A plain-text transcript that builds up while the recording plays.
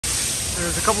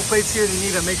There's a couple plates here that you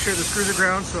need to make sure the screws are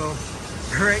ground. So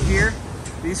right here,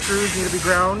 these screws need to be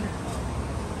ground.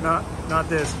 Not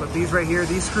this, but these right here,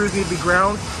 these screws need to be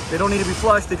ground. They don't need to be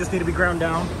flush, they just need to be ground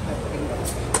down.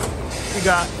 You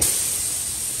got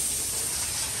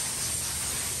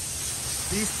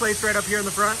these plates right up here in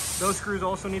the front. Those screws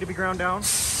also need to be ground down.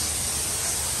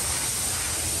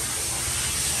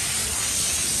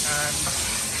 And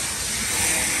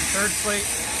third plate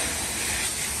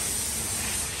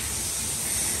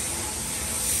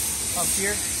up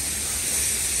here.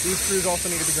 These screws also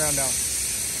need to be ground down.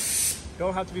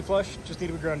 Don't have to be flush, just need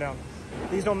to be ground down.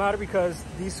 These don't matter because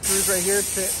these screws right here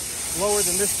sit lower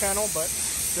than this channel, but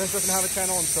this doesn't have a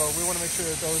channel, and so we want to make sure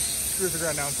that those screws are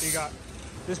ground down. So you got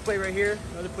this plate right here,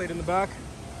 another plate in the back,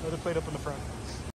 another plate up in the front.